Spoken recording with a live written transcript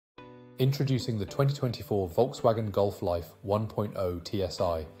Introducing the 2024 Volkswagen Golf Life 1.0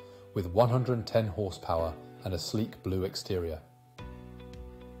 TSI with 110 horsepower and a sleek blue exterior.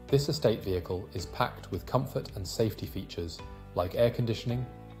 This estate vehicle is packed with comfort and safety features like air conditioning,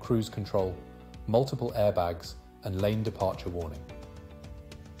 cruise control, multiple airbags and lane departure warning.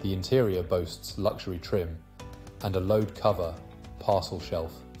 The interior boasts luxury trim and a load cover parcel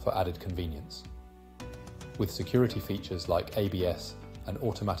shelf for added convenience. With security features like ABS and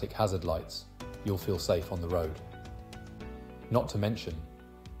automatic hazard lights, you'll feel safe on the road. Not to mention,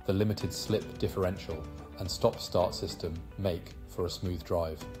 the limited slip differential and stop-start system make for a smooth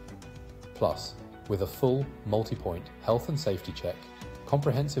drive. Plus, with a full multi-point health and safety check,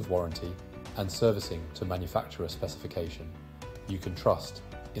 comprehensive warranty and servicing to manufacturer specification, you can trust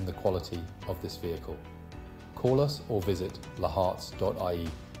in the quality of this vehicle. Call us or visit laharts.ie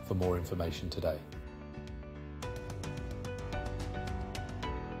for more information today.